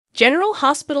General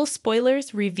Hospital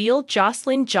spoilers reveal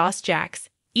Jocelyn Joss Jacks,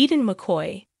 Eden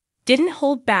McCoy, didn't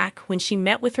hold back when she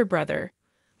met with her brother,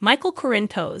 Michael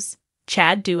Corinthos,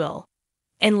 Chad Duell,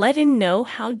 and let him know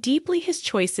how deeply his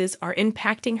choices are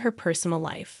impacting her personal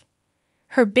life.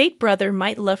 Her big brother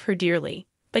might love her dearly,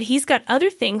 but he's got other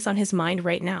things on his mind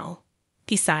right now.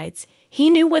 Besides,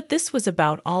 he knew what this was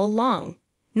about all along.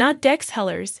 Not Dex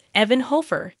Heller's, Evan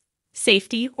Hofer,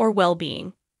 safety or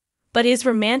well-being, but his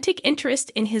romantic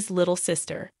interest in his little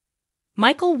sister.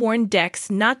 Michael warned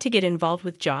Dex not to get involved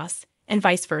with Joss, and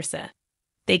vice versa.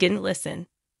 They didn't listen.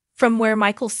 From where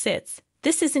Michael sits,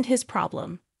 this isn't his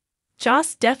problem.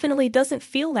 Joss definitely doesn't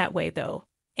feel that way, though,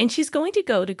 and she's going to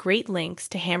go to great lengths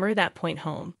to hammer that point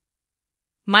home.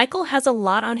 Michael has a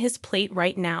lot on his plate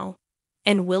right now,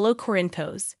 and Willow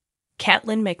Corinthos,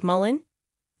 Catelyn McMullen,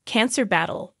 cancer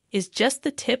battle is just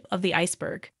the tip of the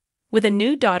iceberg. With a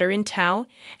new daughter in tow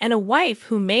and a wife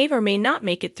who may or may not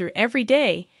make it through every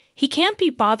day, he can't be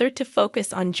bothered to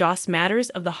focus on Joss matters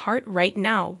of the heart right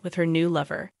now with her new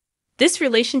lover. This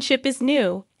relationship is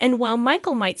new, and while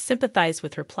Michael might sympathize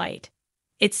with her plight,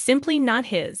 it's simply not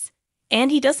his,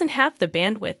 and he doesn't have the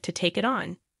bandwidth to take it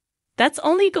on. That's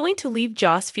only going to leave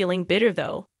Joss feeling bitter,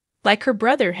 though, like her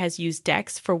brother has used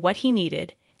Dex for what he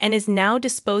needed and is now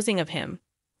disposing of him,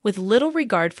 with little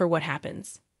regard for what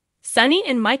happens. Sunny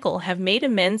and Michael have made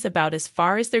amends about as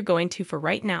far as they're going to for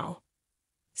right now.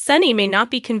 Sunny may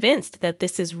not be convinced that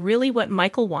this is really what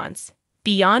Michael wants,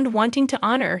 beyond wanting to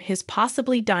honor his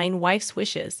possibly dying wife's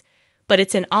wishes, but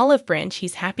it's an olive branch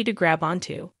he's happy to grab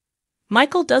onto.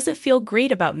 Michael doesn't feel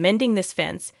great about mending this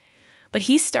fence, but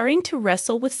he's starting to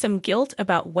wrestle with some guilt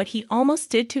about what he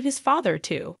almost did to his father,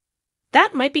 too.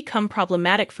 That might become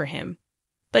problematic for him,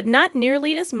 but not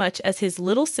nearly as much as his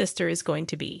little sister is going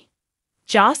to be.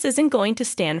 Joss isn't going to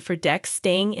stand for Dex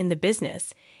staying in the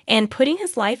business and putting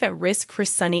his life at risk for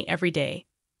Sunny every day.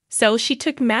 So she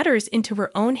took matters into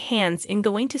her own hands in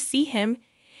going to see him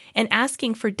and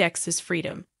asking for Dex's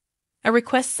freedom. A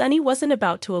request Sunny wasn't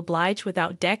about to oblige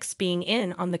without Dex being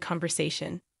in on the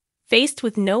conversation. Faced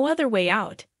with no other way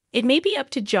out, it may be up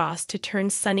to Joss to turn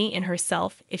Sunny in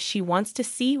herself if she wants to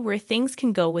see where things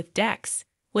can go with Dex,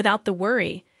 without the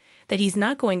worry that he's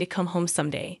not going to come home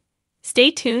someday.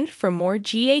 Stay tuned for more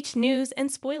GH news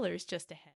and spoilers just ahead.